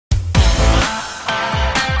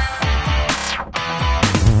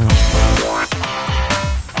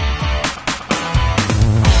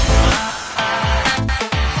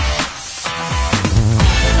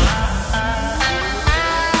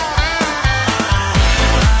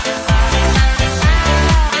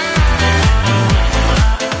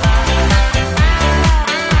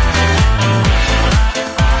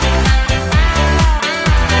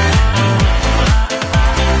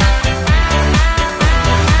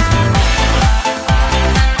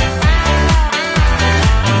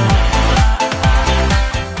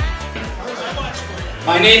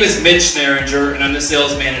name is Mitch Snaringer, and I'm the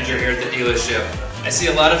sales manager here at the dealership. I see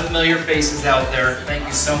a lot of familiar faces out there. Thank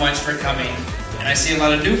you so much for coming. And I see a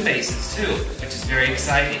lot of new faces too, which is very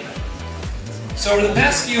exciting. So over the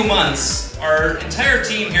past few months, our entire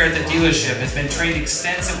team here at the dealership has been trained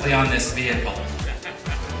extensively on this vehicle.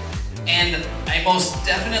 And I most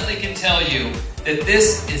definitely can tell you that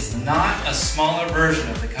this is not a smaller version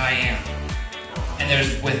of the Cayenne. And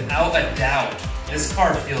there's, without a doubt, this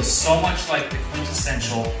car feels so much like the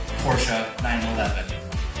quintessential Porsche 911.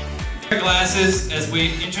 Glasses as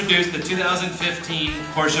we introduce the 2015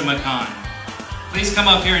 Porsche Macan. Please come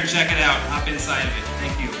up here and check it out. Hop inside of it.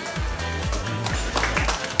 Thank you.